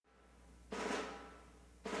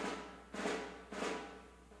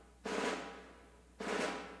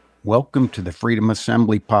Welcome to the Freedom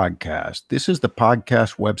Assembly podcast. This is the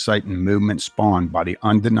podcast website and movement spawned by the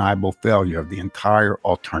undeniable failure of the entire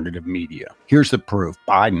alternative media. Here's the proof.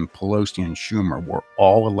 Biden, Pelosi, and Schumer were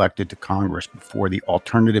all elected to Congress before the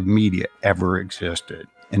alternative media ever existed.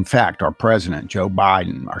 In fact, our president, Joe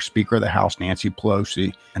Biden, our Speaker of the House, Nancy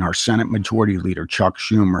Pelosi, and our Senate Majority Leader, Chuck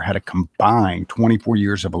Schumer, had a combined 24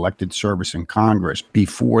 years of elected service in Congress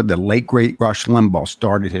before the late, great Rush Limbaugh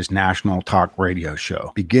started his national talk radio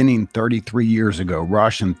show. Beginning 33 years ago,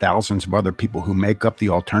 Rush and thousands of other people who make up the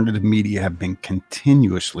alternative media have been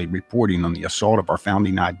continuously reporting on the assault of our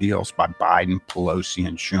founding ideals by Biden, Pelosi,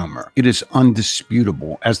 and Schumer. It is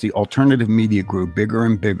undisputable. As the alternative media grew bigger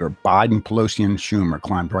and bigger, Biden, Pelosi, and Schumer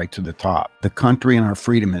climbed right to the top. The country and our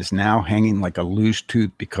freedom is now hanging like a loose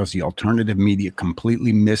tooth because the alternative media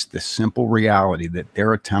completely missed the simple reality that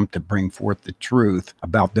their attempt to bring forth the truth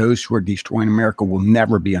about those who are destroying America will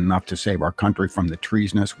never be enough to save our country from the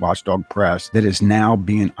treasonous watchdog press that is now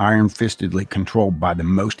being iron-fistedly controlled by the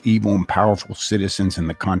most evil and powerful citizens in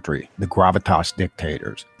the country, the gravitas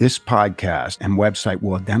dictators. This podcast and website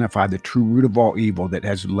will identify the true root of all evil that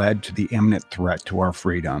has led to the imminent threat to our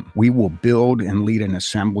freedom. We will build and lead an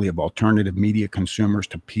assembly of alternative media consumers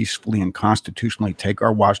to peacefully and constitutionally take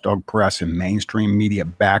our watchdog press and mainstream media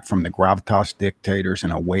back from the gravitas dictators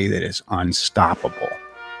in a way that is unstoppable.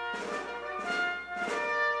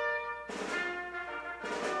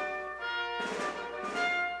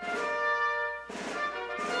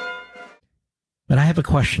 But I have a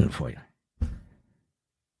question for you.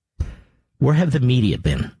 Where have the media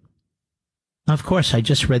been? Now, of course, I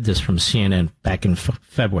just read this from CNN back in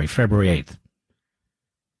February 8th.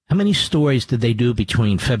 How many stories did they do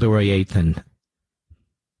between February 8th and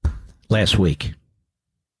last week?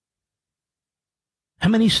 How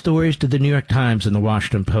many stories did the New York Times and the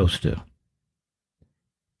Washington Post do?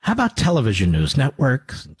 How about television news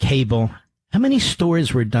networks, cable? How many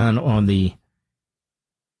stories were done on the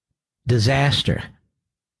disaster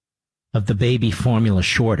of the baby formula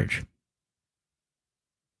shortage,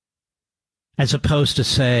 as opposed to,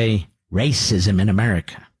 say, racism in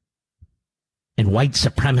America and white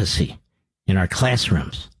supremacy in our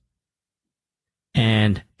classrooms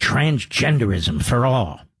and transgenderism for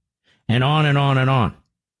all, and on and on and on?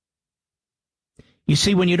 You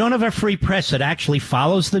see, when you don't have a free press that actually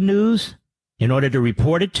follows the news in order to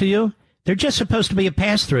report it to you, they're just supposed to be a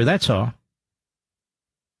pass-through, that's all.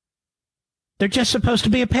 They're just supposed to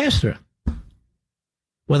be a pass-through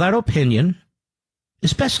without opinion,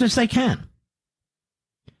 as best as they can.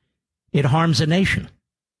 It harms a nation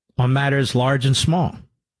on matters large and small.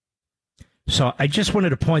 So I just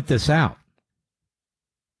wanted to point this out,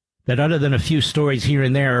 that other than a few stories here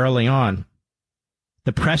and there early on,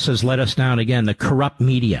 the press has let us down again. The corrupt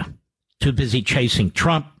media, too busy chasing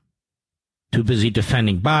Trump, too busy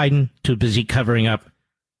defending Biden, too busy covering up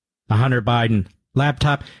the Hunter Biden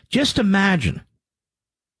laptop. Just imagine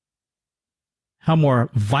how more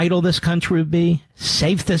vital this country would be,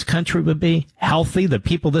 safe this country would be, healthy the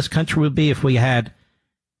people of this country would be if we had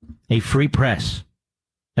a free press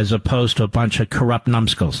as opposed to a bunch of corrupt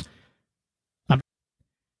numbskulls.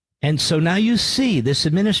 And so now you see this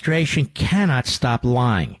administration cannot stop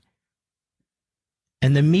lying.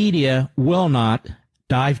 And the media will not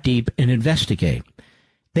dive deep and investigate.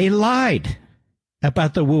 They lied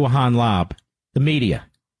about the Wuhan lab, the media,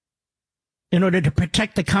 in order to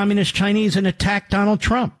protect the communist Chinese and attack Donald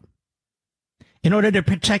Trump, in order to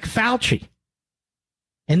protect Fauci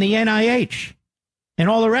and the NIH and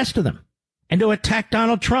all the rest of them, and to attack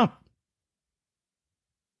Donald Trump.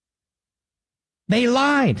 They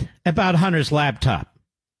lied about Hunter's laptop,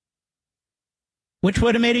 which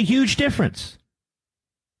would have made a huge difference.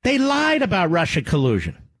 They lied about Russia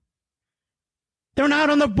collusion. They're not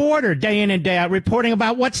on the border day in and day out reporting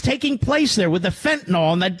about what's taking place there with the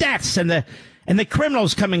fentanyl and the deaths and the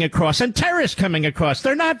criminals coming across and terrorists coming across.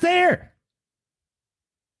 They're not there.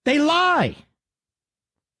 They lie.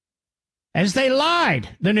 As they lied,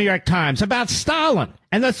 the New York Times, about Stalin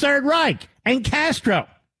and the Third Reich and Castro.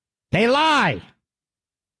 They lie.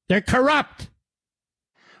 They're corrupt.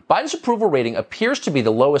 Biden's approval rating appears to be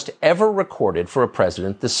the lowest ever recorded for a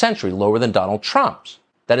president this century, lower than Donald Trump's.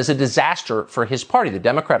 That is a disaster for his party. The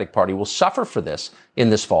Democratic Party will suffer for this in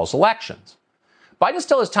this fall's elections. Biden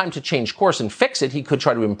still has time to change course and fix it. He could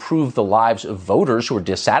try to improve the lives of voters who are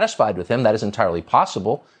dissatisfied with him. That is entirely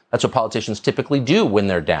possible. That's what politicians typically do when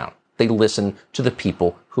they're down. They listen to the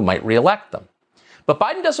people who might reelect them. But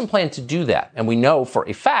Biden doesn't plan to do that, and we know for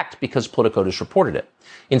a fact because Politico just reported it.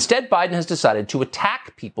 Instead, Biden has decided to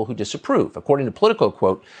attack people who disapprove. According to Politico,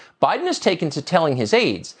 quote, Biden has taken to telling his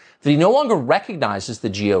aides that he no longer recognizes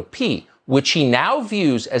the GOP which he now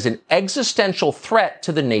views as an existential threat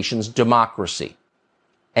to the nation's democracy.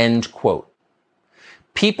 End quote.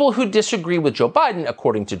 People who disagree with Joe Biden,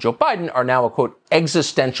 according to Joe Biden, are now a, quote,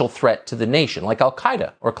 existential threat to the nation, like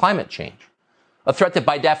Al-Qaeda or climate change. A threat that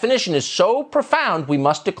by definition is so profound we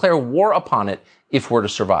must declare war upon it if we're to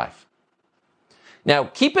survive. Now,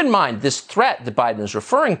 keep in mind, this threat that Biden is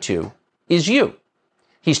referring to is you.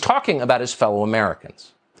 He's talking about his fellow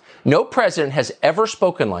Americans. No president has ever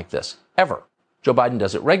spoken like this, ever. Joe Biden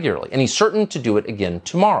does it regularly, and he's certain to do it again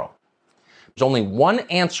tomorrow. There's only one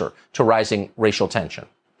answer to rising racial tension,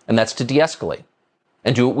 and that's to de-escalate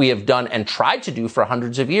and do what we have done and tried to do for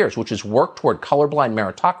hundreds of years, which is work toward colorblind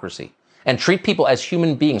meritocracy and treat people as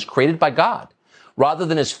human beings created by God, rather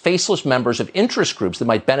than as faceless members of interest groups that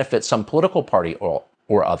might benefit some political party or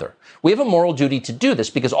other. We have a moral duty to do this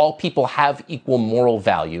because all people have equal moral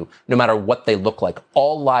value, no matter what they look like.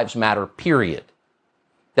 All lives matter, period.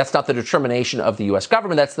 That's not the determination of the U.S.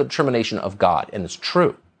 government. That's the determination of God, and it's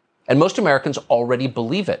true. And most Americans already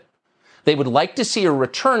believe it. They would like to see a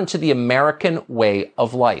return to the American way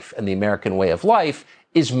of life. And the American way of life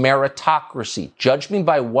is meritocracy. Judge me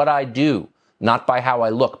by what I do, not by how I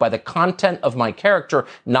look, by the content of my character,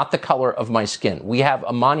 not the color of my skin. We have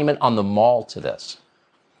a monument on the Mall to this.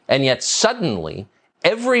 And yet suddenly,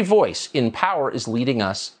 every voice in power is leading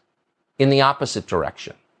us in the opposite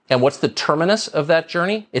direction. And what's the terminus of that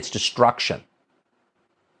journey? It's destruction.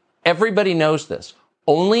 Everybody knows this.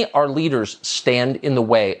 Only our leaders stand in the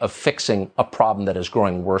way of fixing a problem that is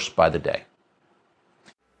growing worse by the day.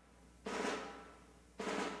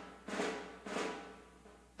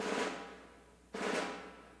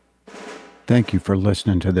 Thank you for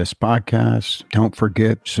listening to this podcast. Don't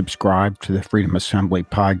forget, subscribe to the Freedom Assembly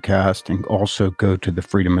podcast and also go to the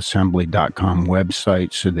freedomassembly.com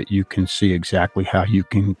website so that you can see exactly how you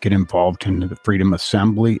can get involved in the Freedom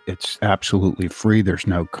Assembly. It's absolutely free. There's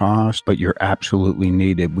no cost, but you're absolutely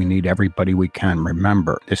needed. We need everybody we can.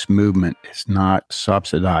 Remember, this movement is not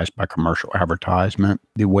subsidized by commercial advertisement.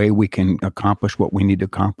 The way we can accomplish what we need to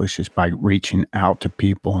accomplish is by reaching out to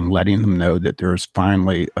people and letting them know that there's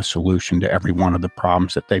finally a solution to every one of the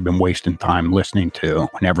problems that they've been wasting time listening to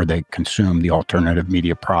whenever they consume the alternative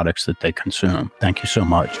media products that they consume. Thank you so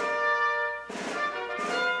much.